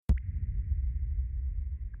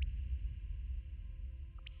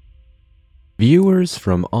Viewers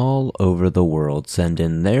from all over the world send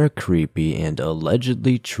in their creepy and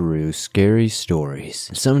allegedly true scary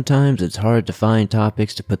stories. Sometimes it's hard to find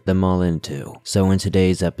topics to put them all into. So in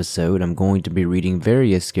today's episode, I'm going to be reading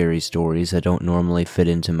various scary stories that don't normally fit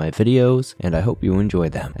into my videos, and I hope you enjoy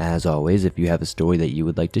them. As always, if you have a story that you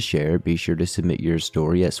would like to share, be sure to submit your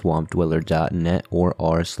story at swampdweller.net or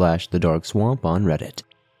r/thedarkswamp on Reddit.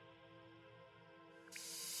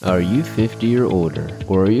 Are you 50 or older,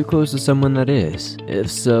 or are you close to someone that is? If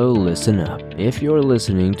so, listen up. If you're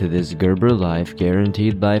listening to this Gerber Life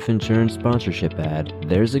Guaranteed Life Insurance sponsorship ad,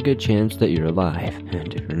 there's a good chance that you're alive.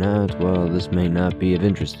 And if you're not, well, this may not be of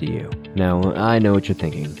interest to you. Now, I know what you're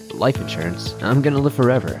thinking. Life insurance? I'm gonna live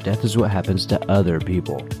forever. Death is what happens to other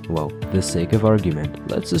people. Well, for the sake of argument,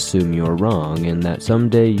 let's assume you're wrong and that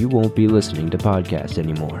someday you won't be listening to podcasts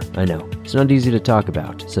anymore. I know, it's not easy to talk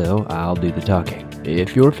about, so I'll do the talking.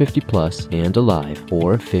 If you're 50 plus and alive,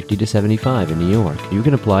 or 50 to 75 in New York, you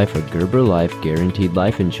can apply for Gerber Life Guaranteed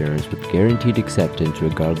Life Insurance with guaranteed acceptance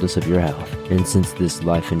regardless of your health. And since this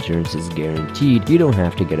life insurance is guaranteed, you don't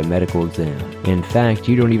have to get a medical exam. In fact,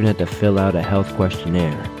 you don't even have to fill out a health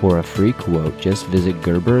questionnaire. For a free quote, just visit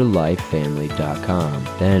GerberLifeFamily.com.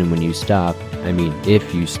 Then when you stop,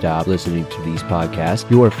 if you stop listening to these podcasts,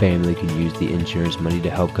 your family can use the insurance money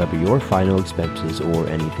to help cover your final expenses or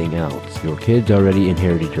anything else. Your kids already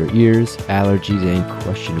inherited your ears, allergies, and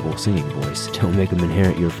questionable singing voice. Don't make them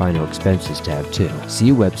inherit your final expenses tab too.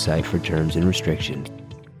 See website for terms and restrictions.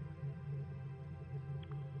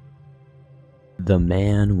 The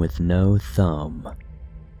Man with No Thumb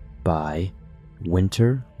by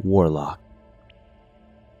Winter Warlock.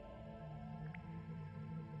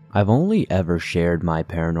 I've only ever shared my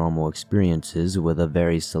paranormal experiences with a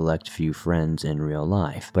very select few friends in real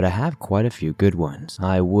life, but I have quite a few good ones.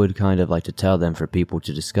 I would kind of like to tell them for people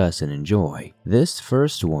to discuss and enjoy. This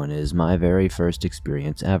first one is my very first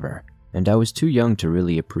experience ever, and I was too young to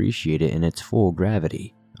really appreciate it in its full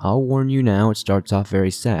gravity. I'll warn you now, it starts off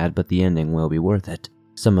very sad, but the ending will be worth it.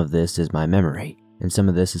 Some of this is my memory, and some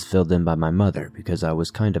of this is filled in by my mother because I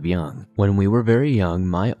was kind of young. When we were very young,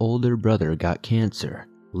 my older brother got cancer.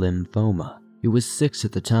 Lymphoma. He was 6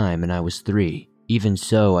 at the time and I was 3. Even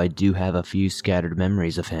so, I do have a few scattered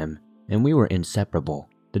memories of him, and we were inseparable.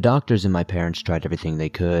 The doctors and my parents tried everything they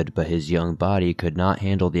could, but his young body could not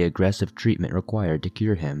handle the aggressive treatment required to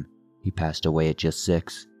cure him. He passed away at just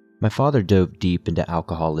 6. My father dove deep into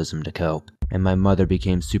alcoholism to cope, and my mother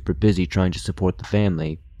became super busy trying to support the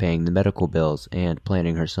family, paying the medical bills and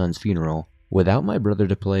planning her son's funeral. Without my brother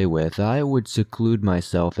to play with, I would seclude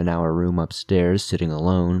myself in our room upstairs, sitting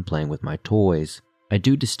alone, playing with my toys. I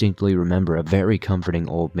do distinctly remember a very comforting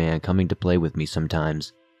old man coming to play with me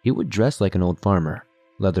sometimes. He would dress like an old farmer,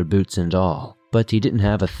 leather boots and all, but he didn't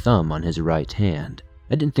have a thumb on his right hand.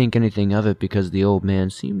 I didn't think anything of it because the old man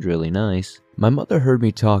seemed really nice. My mother heard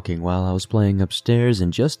me talking while I was playing upstairs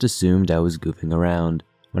and just assumed I was goofing around.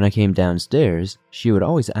 When I came downstairs, she would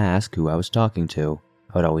always ask who I was talking to.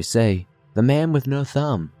 I would always say, "The man with no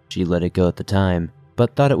thumb." She let it go at the time,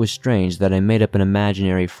 but thought it was strange that I made up an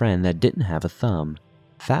imaginary friend that didn't have a thumb.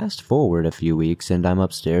 Fast forward a few weeks and I'm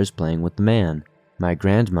upstairs playing with the man. My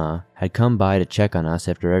grandma had come by to check on us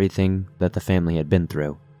after everything that the family had been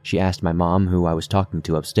through. She asked my mom who I was talking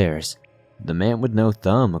to upstairs. The man with no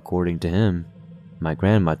thumb, according to him. My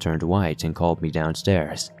grandma turned white and called me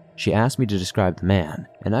downstairs. She asked me to describe the man,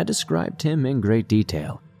 and I described him in great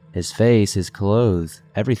detail. His face, his clothes,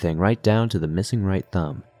 everything right down to the missing right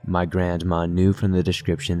thumb. My grandma knew from the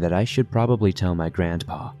description that I should probably tell my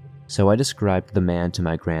grandpa. So I described the man to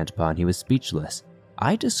my grandpa and he was speechless.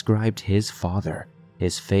 I described his father,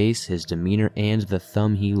 his face, his demeanor, and the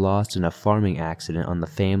thumb he lost in a farming accident on the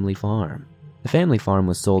family farm. The family farm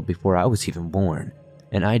was sold before I was even born,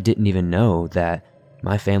 and I didn't even know that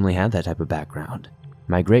my family had that type of background.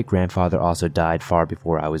 My great-grandfather also died far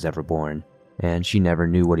before I was ever born, and she never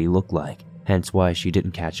knew what he looked like, hence why she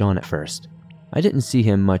didn't catch on at first. I didn't see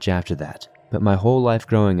him much after that, but my whole life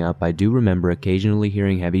growing up I do remember occasionally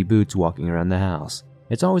hearing heavy boots walking around the house.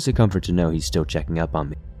 It's always a comfort to know he's still checking up on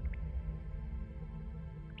me.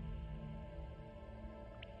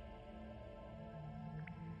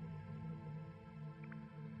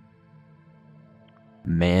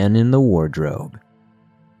 Man in the Wardrobe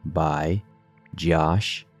by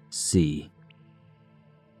Josh C.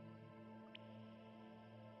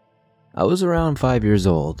 I was around 5 years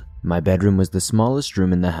old. My bedroom was the smallest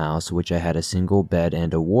room in the house, which I had a single bed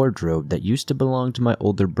and a wardrobe that used to belong to my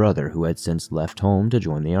older brother who had since left home to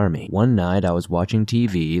join the army. One night I was watching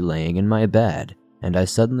TV, laying in my bed, and I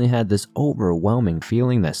suddenly had this overwhelming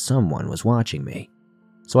feeling that someone was watching me.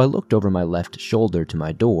 so I looked over my left shoulder to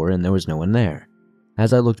my door and there was no one there.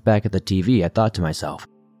 As I looked back at the TV, I thought to myself,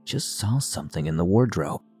 just saw something in the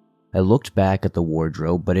wardrobe. I looked back at the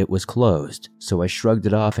wardrobe, but it was closed, so I shrugged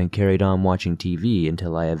it off and carried on watching TV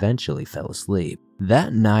until I eventually fell asleep.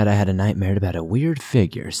 That night I had a nightmare about a weird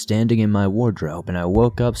figure standing in my wardrobe and I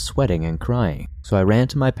woke up sweating and crying, so I ran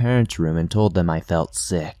to my parents' room and told them I felt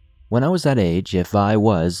sick. When I was that age, if I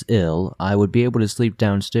was ill, I would be able to sleep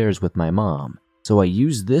downstairs with my mom, so I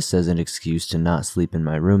used this as an excuse to not sleep in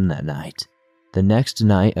my room that night. The next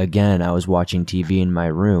night, again, I was watching TV in my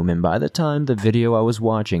room, and by the time the video I was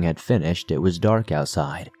watching had finished, it was dark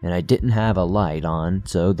outside, and I didn't have a light on,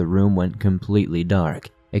 so the room went completely dark,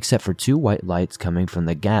 except for 2 white lights coming from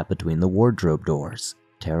the gap between the wardrobe doors.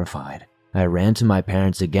 Terrified, I ran to my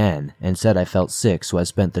parents again and said I felt sick, so I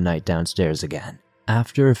spent the night downstairs again.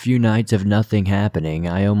 After a few nights of nothing happening,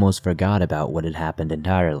 I almost forgot about what had happened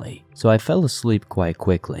entirely, so I fell asleep quite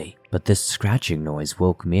quickly, but this scratching noise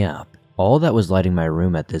woke me up. All that was lighting my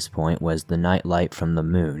room at this point was the night light from the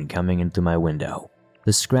moon coming in through my window.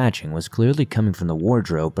 The scratching was clearly coming from the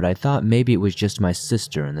wardrobe, but I thought maybe it was just my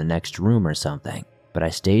sister in the next room or something. But I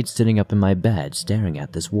stayed sitting up in my bed staring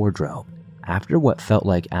at this wardrobe. After what felt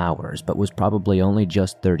like hours, but was probably only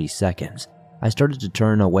just 30 seconds, I started to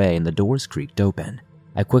turn away and the doors creaked open.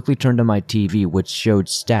 I quickly turned on my TV, which showed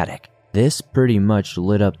static. This pretty much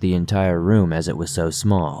lit up the entire room as it was so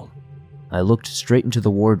small. I looked straight into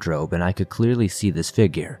the wardrobe and I could clearly see this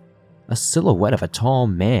figure. A silhouette of a tall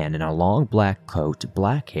man in a long black coat,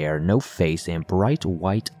 black hair, no face, and bright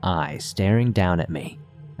white eyes staring down at me.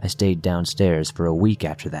 I stayed downstairs for a week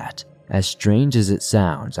after that. As strange as it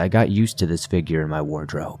sounds, I got used to this figure in my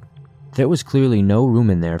wardrobe. There was clearly no room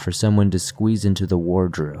in there for someone to squeeze into the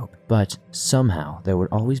wardrobe, but somehow there would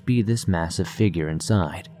always be this massive figure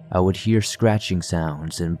inside. I would hear scratching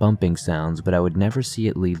sounds and bumping sounds, but I would never see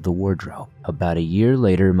it leave the wardrobe. About a year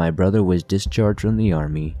later, my brother was discharged from the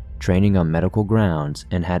army, training on medical grounds,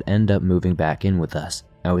 and had ended up moving back in with us.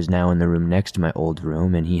 I was now in the room next to my old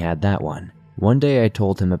room, and he had that one. One day I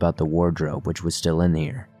told him about the wardrobe, which was still in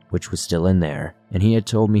there, and he had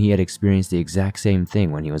told me he had experienced the exact same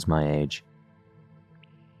thing when he was my age.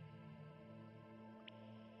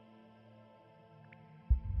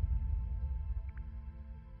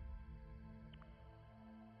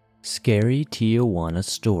 Scary Tijuana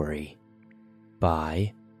Story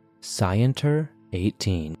by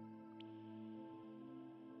Scienter18.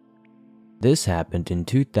 This happened in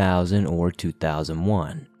 2000 or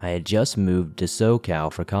 2001. I had just moved to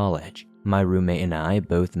SoCal for college. My roommate and I,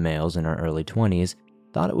 both males in our early 20s,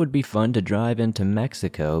 thought it would be fun to drive into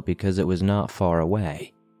Mexico because it was not far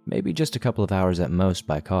away, maybe just a couple of hours at most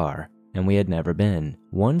by car, and we had never been.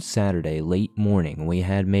 One Saturday late morning, we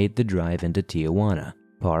had made the drive into Tijuana,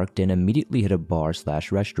 parked, and immediately hit a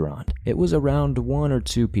bar/restaurant. It was around 1 or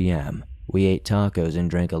 2 p.m. We ate tacos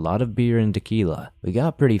and drank a lot of beer and tequila. We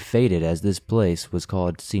got pretty faded as this place was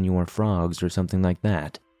called Senor Frogs or something like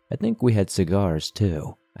that. I think we had cigars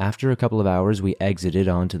too. After a couple of hours, we exited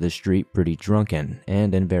onto the street pretty drunken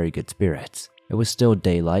and in very good spirits. It was still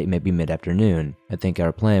daylight, maybe mid-afternoon. I think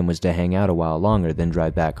our plan was to hang out a while longer than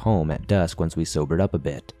drive back home at dusk once we sobered up a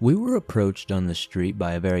bit. We were approached on the street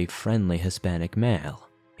by a very friendly Hispanic male.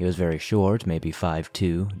 He was very short, maybe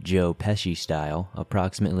 5'2", Joe Pesci style,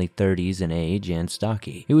 approximately 30s in age, and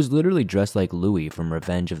stocky. He was literally dressed like Louis from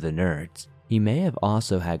Revenge of the Nerds. He may have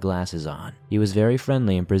also had glasses on. He was very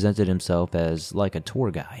friendly and presented himself as like a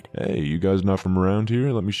tour guide. Hey, you guys not from around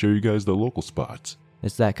here? Let me show you guys the local spots.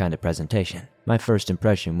 It's that kind of presentation. My first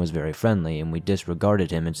impression was very friendly and we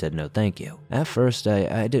disregarded him and said no thank you. At first,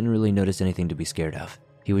 I didn't really notice anything to be scared of.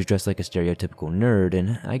 He was dressed like a stereotypical nerd,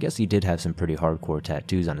 and I guess he did have some pretty hardcore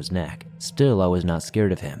tattoos on his neck. Still, I was not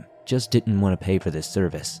scared of him, just didn't want to pay for this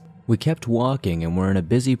service. We kept walking and were in a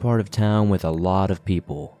busy part of town with a lot of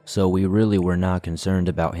people, so we really were not concerned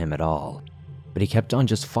about him at all. But he kept on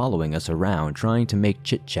just following us around, trying to make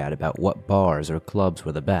chit-chat about what bars or clubs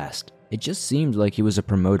were the best. It just seemed like he was a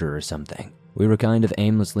promoter or something. We were kind of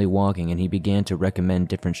aimlessly walking and he began to recommend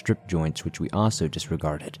different strip joints, which we also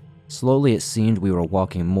disregarded. Slowly it seemed we were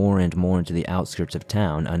walking more and more into the outskirts of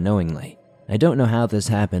town unknowingly. I don't know how this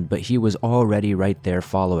happened, but he was already right there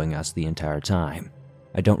following us the entire time.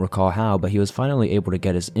 I don't recall how, but he was finally able to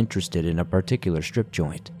get us interested in a particular strip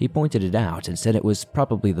joint. He pointed it out and said it was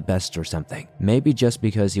probably the best or something. Maybe just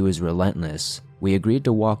because he was relentless, we agreed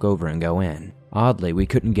to walk over and go in. Oddly, we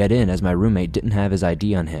couldn't get in as my roommate didn't have his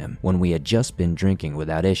ID on him when we had just been drinking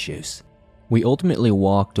without issues. We ultimately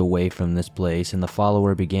walked away from this place and the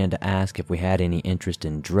follower began to ask if we had any interest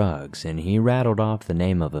in drugs, and he rattled off the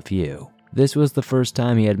name of a few. This was the first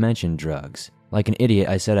time he had mentioned drugs. Like an idiot,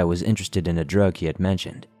 I said I was interested in a drug he had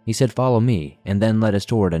mentioned. He said follow me, and then led us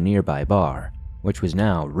toward a nearby bar, which was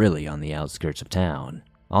now really on the outskirts of town.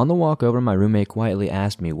 On the walk over, my roommate quietly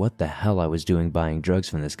asked me what the hell I was doing buying drugs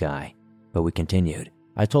from this guy, but we continued.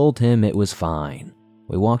 I told him it was fine.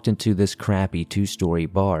 We walked into this crappy 2-story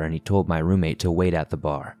bar and he told my roommate to wait at the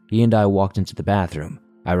bar. He and I walked into the bathroom.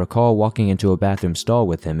 I recall walking into a bathroom stall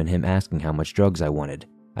with him and him asking how much drugs I wanted.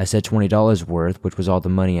 I said $20 worth, which was all the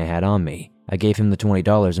money I had on me. I gave him the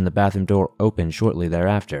 $20 and the bathroom door opened shortly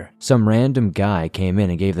thereafter. Some random guy came in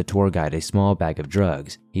and gave the tour guide a small bag of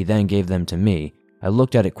drugs. He then gave them to me. I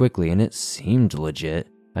looked at it quickly and it seemed legit.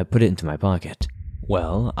 I put it into my pocket.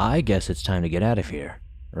 Well, I guess it's time to get out of here,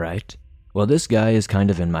 right? Well, this guy is kind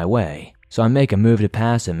of in my way, so I make a move to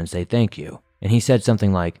pass him and say thank you. And he said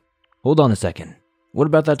something like, "Hold on a second. What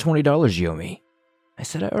about that $20 you owe me?" I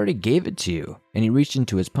said I already gave it to you. And he reached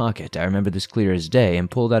into his pocket, I remember this clear as day, and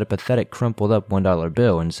pulled out a pathetic crumpled up $1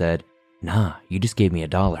 bill and said, "Nah, you just gave me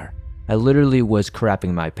 $1. I literally was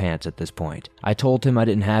crapping my pants at this point. I told him I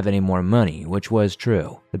didn't have any more money, which was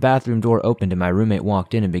true. The bathroom door opened and my roommate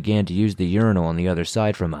walked in and began to use the urinal on the other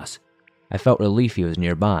side from us. I felt relief he was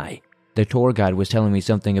nearby. The tour guide was telling me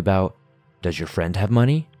something about, "Does your friend have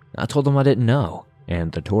money?" I told him I didn't know,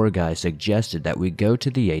 and the tour guide suggested that we go to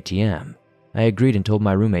the ATM. I agreed and told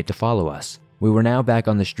my roommate to follow us. We were now back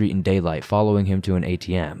on the street in daylight, following him to an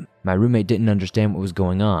ATM. My roommate didn't understand what was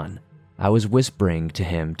going on. I was whispering to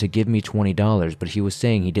him to give me $20, but he was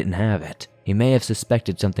saying he didn't have it. He may have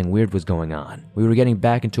suspected something weird was going on. We were getting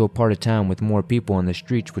back into a part of town with more people on the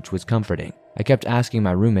streets, which was comforting. I kept asking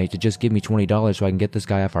my roommate to just give me $20 so I can get this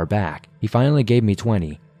guy off our back. He finally gave me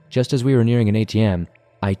 $20. Just as we were nearing an ATM,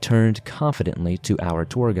 I turned confidently to our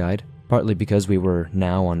tour guide, partly because we were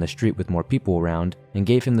now on the street with more people around, and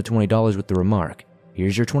gave him the $20 with the remark,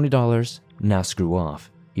 "Here's your $20, now screw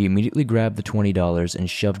off." He immediately grabbed the $20 and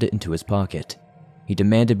shoved it into his pocket. He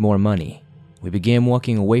demanded more money. We began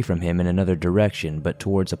walking away from him in another direction, but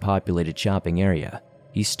towards a populated shopping area.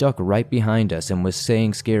 He stuck right behind us and was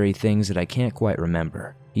saying scary things that I can't quite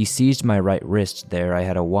remember. He seized my right wrist there. I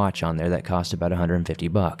had a watch on there that cost about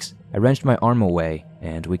 $150. I wrenched my arm away,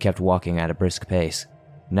 and we kept walking at a brisk pace.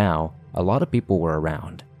 Now, a lot of people were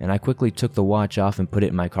around, and I quickly took the watch off and put it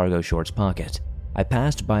in my cargo shorts pocket. I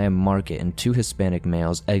passed by a market and 2 Hispanic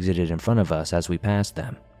males exited in front of us as we passed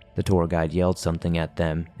them. The tour guide yelled something at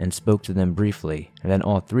them and spoke to them briefly, and then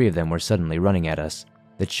all 3 of them were suddenly running at us.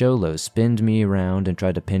 The cholos spinned me around and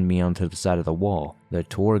tried to pin me onto the side of the wall. The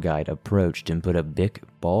tour guide approached and put a big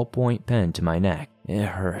ballpoint pen to my neck. It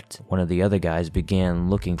hurt. One of the other guys began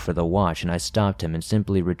looking for the watch and I stopped him and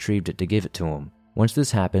simply retrieved it to give it to him. Once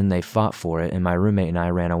this happened, they fought for it and my roommate and I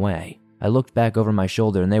ran away. I looked back over my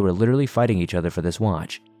shoulder and they were literally fighting each other for this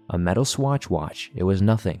watch. A metal Swatch watch. It was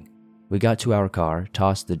nothing. We got to our car,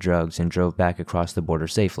 tossed the drugs, and drove back across the border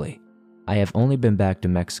safely. I have only been back to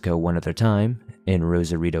Mexico one other time, in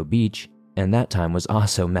Rosarito Beach, and that time was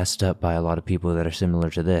also messed up by a lot of people that are similar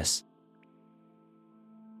to this.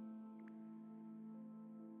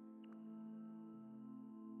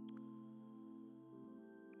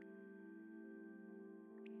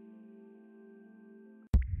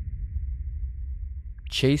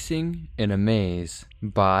 Chasing in a Maze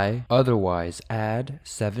by Otherwise Ad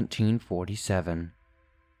 1747.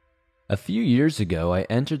 A few years ago, I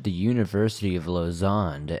entered the University of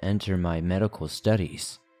Lausanne to enter my medical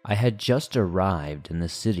studies. I had just arrived in the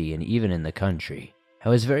city and even in the country. I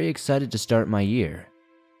was very excited to start my year,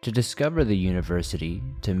 to discover the university,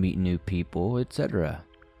 to meet new people, etc.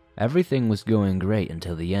 Everything was going great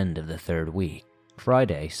until the end of the 3rd week.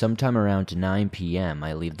 Friday, sometime around 9 p.m.,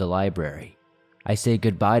 I leave the library. I say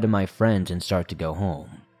goodbye to my friends and start to go home.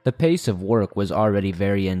 The pace of work was already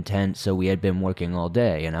very intense, so we had been working all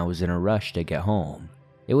day and I was in a rush to get home.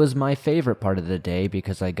 It was my favorite part of the day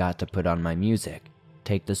because I got to put on my music,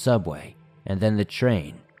 take the subway, and then the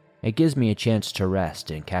train. It gives me a chance to rest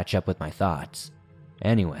and catch up with my thoughts.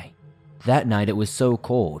 Anyway, that night it was so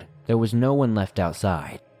cold, there was no one left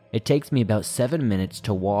outside. It takes me about 7 minutes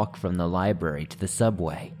to walk from the library to the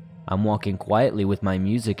subway. I'm walking quietly with my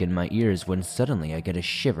music in my ears when suddenly I get a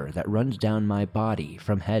shiver that runs down my body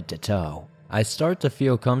from head to toe. I start to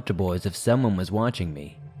feel comfortable as if someone was watching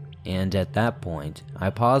me. And at that point, I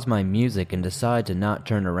pause my music and decide to not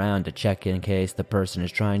turn around to check in case the person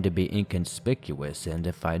is trying to be inconspicuous, and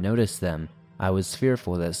if I notice them, I was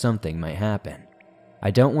fearful that something might happen.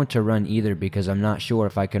 I don't want to run either because I'm not sure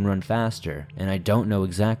if I can run faster, and I don't know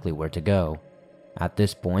exactly where to go. At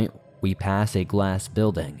this point, we pass a glass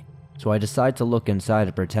building, so I decide to look inside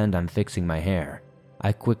and pretend I'm fixing my hair.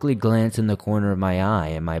 I quickly glance in the corner of my eye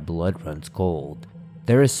and my blood runs cold.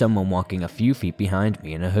 There is someone walking a few feet behind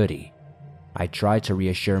me in a hoodie. I try to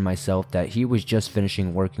reassure myself that he was just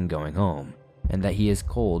finishing work and going home, and that he is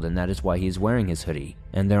cold and that is why he is wearing his hoodie,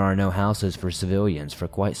 and there are no houses for civilians for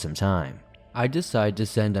quite some time. I decide to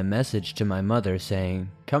send a message to my mother saying,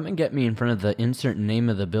 "Come and get me in front of the insert name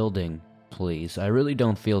of the building, please. I really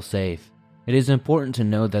don't feel safe. It is important to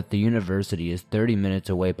know that the university is 30 minutes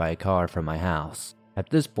away by car from my house." At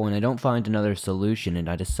this point, I don't find another solution and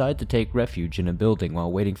I decide to take refuge in a building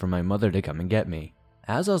while waiting for my mother to come and get me.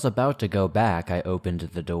 As I was about to go back, I opened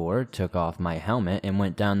the door, took off my helmet, and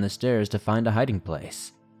went down the stairs to find a hiding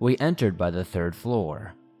place. We entered by the 3rd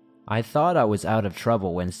floor. I thought I was out of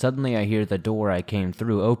trouble when suddenly I hear the door I came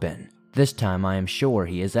through open. This time I am sure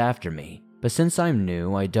he is after me, but since I'm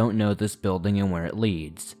new, I don't know this building and where it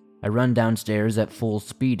leads. I run downstairs at full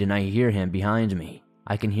speed and I hear him behind me.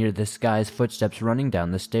 I can hear this guy's footsteps running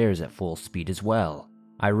down the stairs at full speed as well.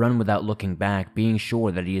 I run without looking back, being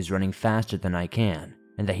sure that he is running faster than I can,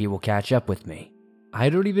 and that he will catch up with me. I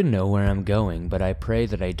don't even know where I'm going, but I pray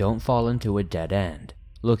that I don't fall into a dead end.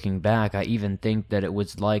 Looking back, I even think that it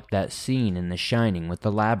was like that scene in The Shining with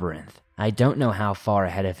the labyrinth. I don't know how far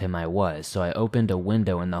ahead of him I was, so I opened a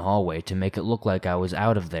window in the hallway to make it look like I was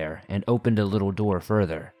out of there, and opened a little door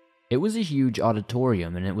further. It was a huge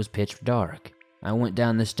auditorium and it was pitch dark. I went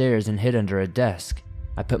down the stairs and hid under a desk.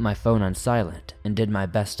 I put my phone on silent and did my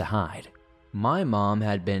best to hide. My mom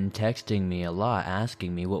had been texting me a lot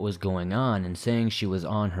asking me what was going on and saying she was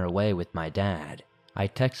on her way with my dad. I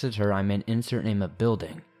texted her, "I'm in insert name of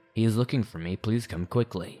building. He is looking for me, please come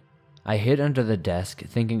quickly." I hid under the desk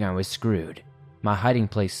thinking I was screwed. My hiding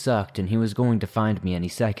place sucked and he was going to find me any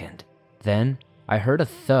second. Then, I heard a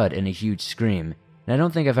thud and a huge scream, and I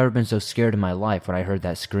don't think I've ever been so scared in my life when I heard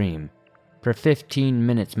that scream. For 15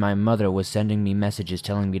 minutes my mother was sending me messages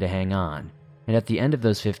telling me to hang on, and at the end of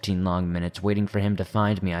those 15 long minutes waiting for him to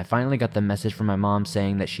find me, I finally got the message from my mom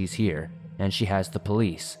saying that she's here, and she has the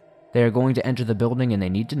police. They are going to enter the building and they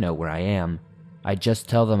need to know where I am. I just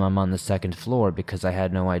tell them I'm on the 2nd floor because I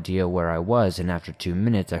had no idea where I was, and after 2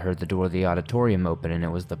 minutes I heard the door of the auditorium open and it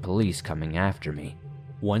was the police coming after me.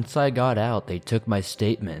 Once I got out, they took my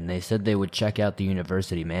statement and they said they would check out the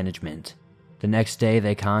university management. The next day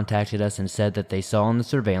they contacted us and said that they saw on the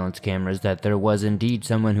surveillance cameras that there was indeed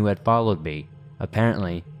someone who had followed me.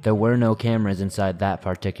 Apparently, there were no cameras inside that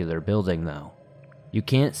particular building though. You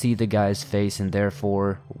can't see the guy's face and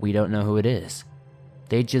therefore, we don't know who it is.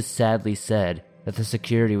 They just sadly said that the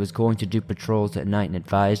security was going to do patrols at night and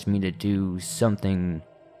advised me to do something.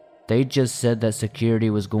 They just said that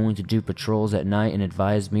security was going to do patrols at night and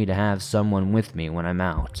advised me to have someone with me when I'm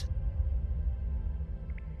out.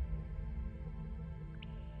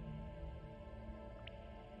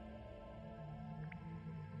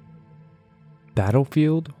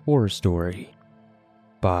 Battlefield Horror Story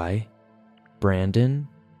by Brandon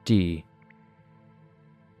D.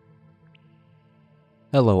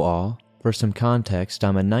 Hello all. For some context,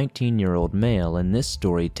 I'm a 19-year-old male and this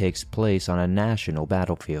story takes place on a national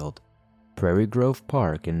battlefield. Prairie Grove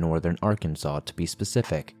Park in northern Arkansas to be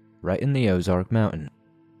specific, right in the Ozark Mountain.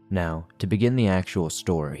 Now, to begin the actual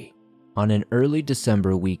story. On an early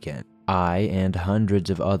December weekend, I and hundreds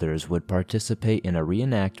of others would participate in a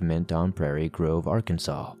reenactment on Prairie Grove,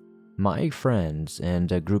 Arkansas. My friends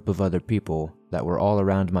and a group of other people that were all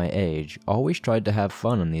around my age always tried to have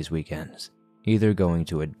fun on these weekends, either going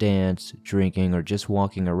to a dance, drinking, or just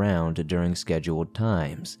walking around during scheduled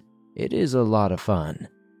times. It is a lot of fun.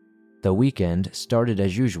 The weekend started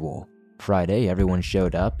as usual. Friday, everyone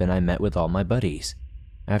showed up and I met with all my buddies.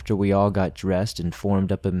 After we all got dressed and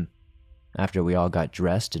formed up into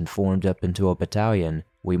a battalion,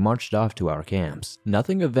 we marched off to our camps.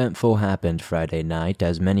 Nothing eventful happened Friday night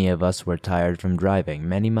as many of us were tired from driving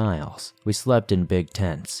many miles. We slept in big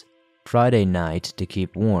tents Friday night to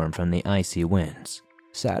keep warm from the icy winds.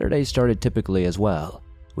 Saturday started typically as well.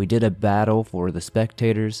 We did a battle for the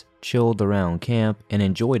spectators, chilled around camp, and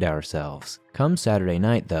enjoyed ourselves. Come Saturday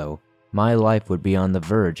night though, my life would be on the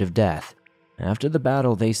verge of death. After the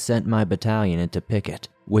battle, they sent my battalion into picket,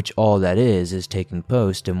 which all that is taking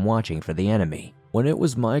post and watching for the enemy. When it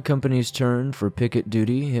was my company's turn for picket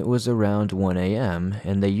duty, it was around 1 a.m.,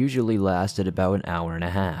 and they usually lasted about an hour and a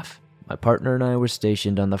half. My partner and I were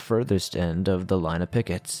stationed on the furthest end of the line of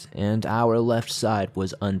pickets, and our left side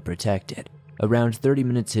was unprotected. Around 30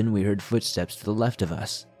 minutes in, we heard footsteps to the left of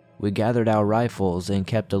us. We gathered our rifles and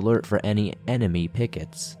kept alert for any enemy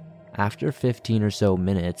pickets. After 15 or so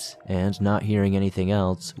minutes, and not hearing anything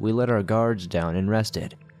else, we let our guards down and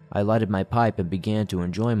rested. I lighted my pipe and began to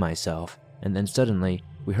enjoy myself, and then suddenly,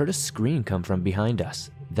 we heard a scream come from behind us,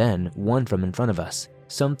 then one from in front of us.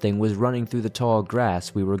 Something was running through the tall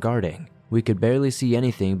grass we were guarding. We could barely see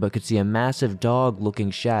anything but could see a massive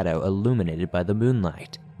dog-looking shadow illuminated by the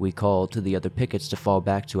moonlight. We called to the other pickets to fall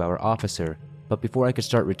back to our officer, but before I could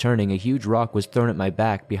start returning, a huge rock was thrown at my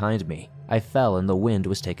back behind me. I fell and the wind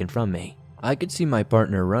was taken from me. I could see my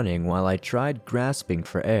partner running while I tried gasping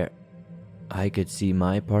for air.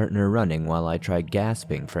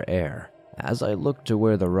 As I looked to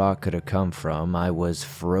where the rock could have come from, I was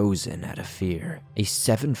frozen out of fear. A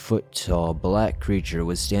 7-foot-tall black creature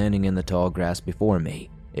was standing in the tall grass before me.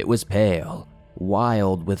 It was pale,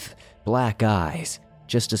 wild, with black eyes,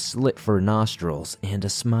 just a slit for nostrils, and a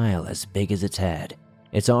smile as big as its head.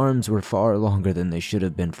 Its arms were far longer than they should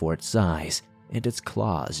have been for its size, and its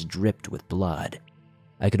claws dripped with blood.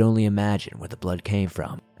 I could only imagine where the blood came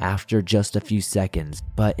from. After just a few seconds,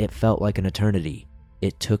 but it felt like an eternity,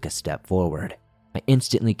 it took a step forward. I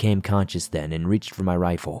instantly came conscious then and reached for my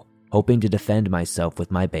rifle, hoping to defend myself with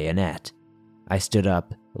my bayonet. I stood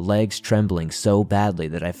up, legs trembling so badly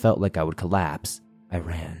that I felt like I would collapse. I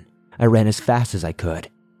ran as fast as I could.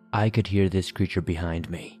 I could hear this creature behind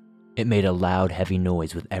me. It made a loud, heavy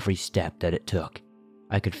noise with every step that it took.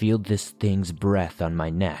 I could feel this thing's breath on my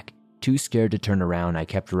neck. Too scared to turn around, I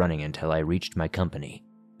kept running until I reached my company.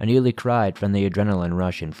 I nearly cried from the adrenaline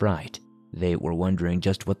rush and fright. They were wondering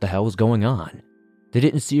just what the hell was going on. They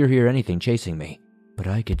didn't see or hear anything chasing me, but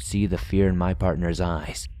I could see the fear in my partner's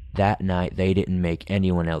eyes. That night, they didn't make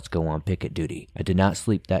anyone else go on picket duty. I did not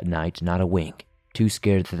sleep that night, not a wink, too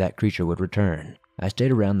scared that creature would return. I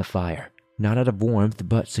stayed around the fire, not out of warmth,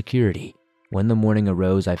 but security. When the morning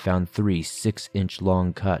arose, I found 3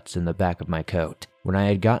 6-inch-long cuts in the back of my coat. When I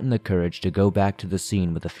had gotten the courage to go back to the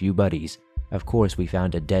scene with a few buddies, of course we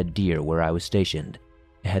found a dead deer where I was stationed.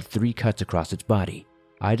 It had 3 cuts across its body.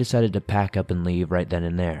 I decided to pack up and leave right then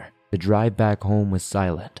and there. The drive back home was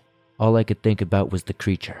silent. All I could think about was the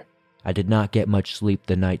creature. I did not get much sleep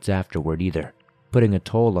the nights afterward either, putting a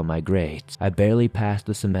toll on my grades. I barely passed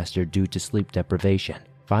the semester due to sleep deprivation.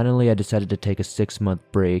 Finally, I decided to take a 6-month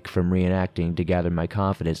break from reenacting to gather my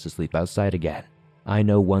confidence to sleep outside again. I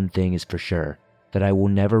know one thing is for sure, that I will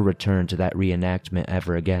never return to that reenactment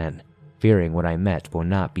ever again, fearing what I met will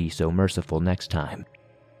not be so merciful next time.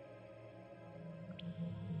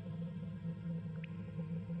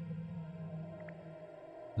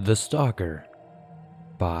 The Stalker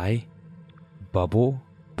by Bubble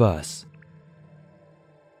Bus.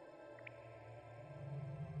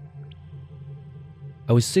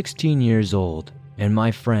 I was 16 years old, and my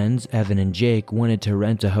friends Evan and Jake wanted to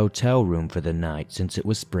rent a hotel room for the night since it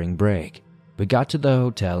was spring break. We got to the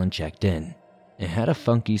hotel and checked in. It had a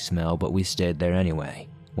funky smell, but we stayed there anyway.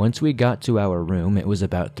 Once we got to our room, it was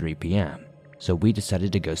about 3 p.m., so we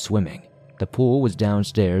decided to go swimming. The pool was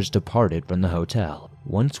downstairs, departed from the hotel.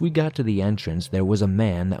 Once we got to the entrance, there was a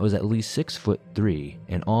man that was at least 6'3"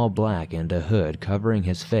 in all black and a hood covering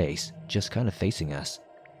his face, just kind of facing us.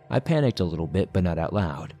 I panicked a little bit, but not out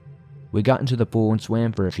loud. We got into the pool and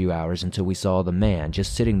swam for a few hours until we saw the man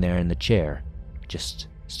just sitting there in the chair, just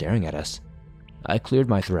staring at us. I cleared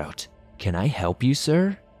my throat. "Can I help you,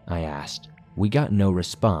 sir?" I asked. We got no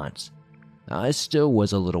response. I still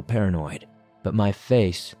was a little paranoid, but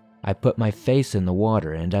I put my face in the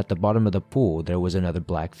water, and at the bottom of the pool there was another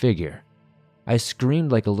black figure. I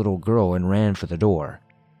screamed like a little girl and ran for the door.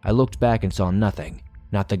 I looked back and saw nothing,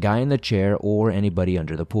 not the guy in the chair or anybody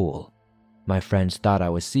under the pool. My friends thought I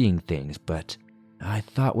was seeing things, but I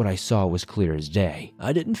thought what I saw was clear as day.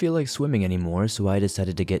 I didn't feel like swimming anymore, so I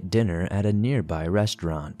decided to get dinner at a nearby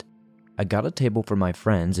restaurant. I got a table for my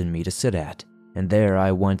friends and me to sit at, and there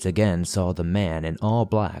I once again saw the man in all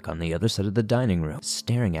black on the other side of the dining room,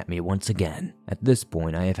 staring at me once again. At this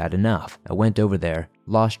point, I have had enough. I went over there,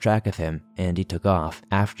 lost track of him, and he took off.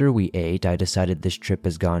 After we ate, I decided this trip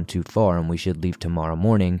has gone too far and we should leave tomorrow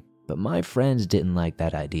morning, but my friends didn't like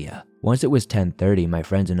that idea. Once it was 10:30, my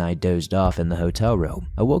friends and I dozed off in the hotel room.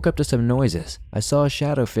 I woke up to some noises. I saw a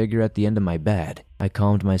shadow figure at the end of my bed. I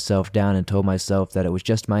calmed myself down and told myself that it was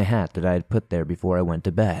just my hat that I had put there before I went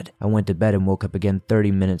to bed. I went to bed and woke up again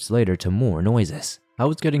 30 minutes later to more noises. I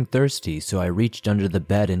was getting thirsty, so I reached under the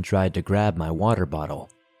bed and tried to grab my water bottle.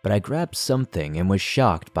 But I grabbed something and was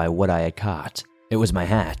shocked by what I had caught. It was my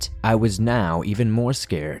hat. I was now even more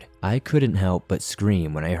scared. I couldn't help but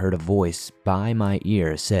scream when I heard a voice by my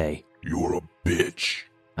ear say, "You're a bitch."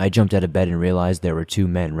 I jumped out of bed and realized there were 2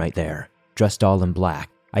 men right there, dressed all in black.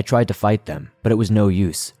 I tried to fight them, but it was no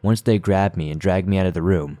use. Once they grabbed me and dragged me out of the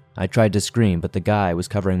room. I tried to scream, but the guy was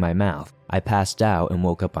covering my mouth. I passed out and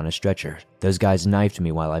woke up on a stretcher. Those guys knifed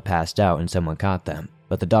me while I passed out and someone caught them,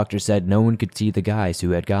 but the doctor said no one could see the guys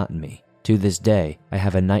who had gotten me. To this day, I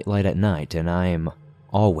have a nightlight at night and I am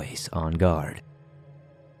always on guard.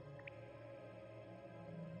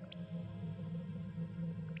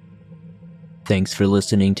 Thanks for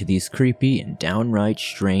listening to these creepy and downright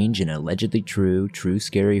strange and allegedly true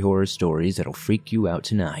scary horror stories that'll freak you out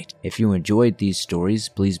tonight. If you enjoyed these stories,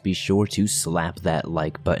 please be sure to slap that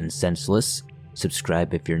like button senseless,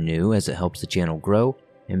 subscribe if you're new as it helps the channel grow,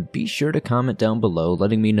 and be sure to comment down below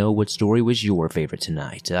letting me know what story was your favorite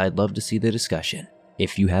tonight. I'd love to see the discussion.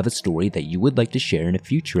 If you have a story that you would like to share in a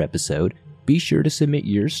future episode, be sure to submit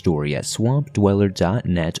your story at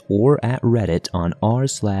swampdweller.net or at Reddit on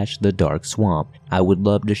r/thedarkswamp. I would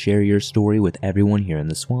love to share your story with everyone here in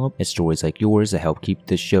the swamp. It's stories like yours that help keep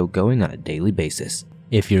this show going on a daily basis.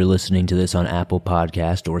 If you're listening to this on Apple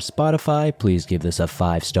Podcast or Spotify, please give this a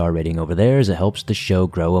 5-star rating over there as it helps the show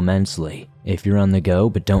grow immensely. If you're on the go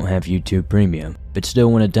but don't have YouTube Premium, but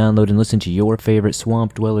still want to download and listen to your favorite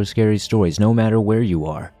Swamp Dweller scary stories no matter where you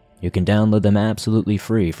are, you can download them absolutely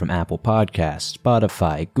free from Apple Podcasts,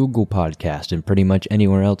 Spotify, Google Podcasts, and pretty much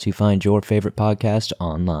anywhere else you find your favorite podcast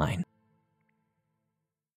online.